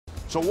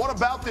So what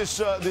about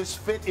this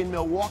fit in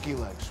Milwaukee,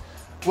 Legs?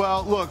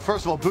 Well, look,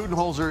 first of all,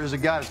 Budenholzer is a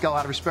guy that's got a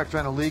lot of respect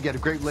around the league, had a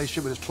great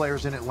relationship with his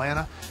players in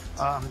Atlanta.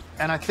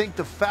 And I think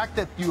the fact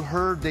that you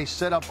heard they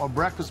set up a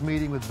breakfast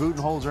meeting with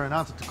Budenholzer and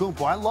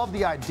Antetokounmpo, I love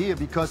the idea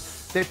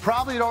because they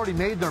probably had already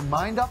made their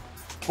mind up.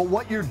 But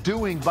what you're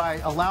doing by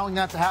allowing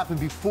that to happen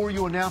before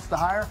you announce the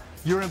hire,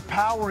 you're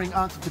empowering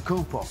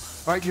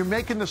Antetokounmpo, right? You're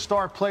making the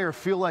star player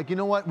feel like, you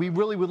know what, we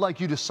really would like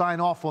you to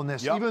sign off on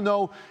this, even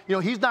though, you know,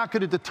 he's not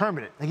going to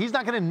determine it. He's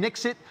not going to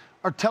nix it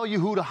or tell you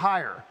who to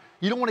hire.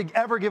 You don't want to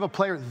ever give a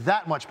player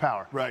that much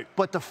power. Right.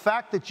 But the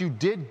fact that you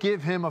did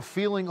give him a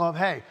feeling of,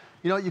 hey,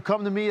 you know, you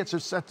come to me, that's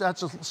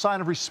a sign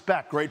of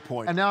respect. Great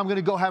point. And now I'm going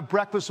to go have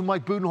breakfast with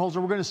Mike Budenholzer.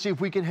 We're going to see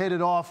if we can hit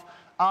it off.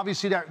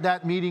 Obviously,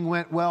 that meeting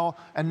went well,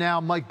 and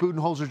now Mike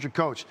Budenholzer's your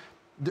coach.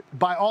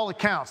 By all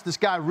accounts, this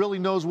guy really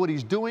knows what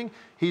he's doing.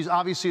 He's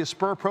obviously a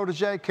Spur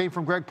protege, came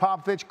from Greg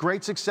Popovich,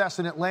 great success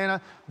in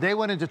Atlanta. They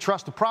went into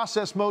trust the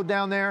process mode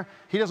down there.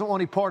 He doesn't want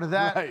any part of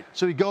that. Right.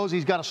 So he goes,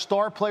 he's got a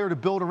star player to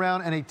build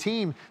around and a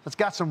team that's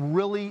got some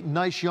really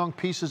nice young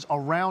pieces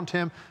around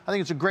him. I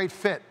think it's a great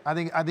fit. I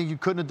think you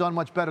couldn't have done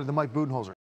much better than Mike Budenholzer.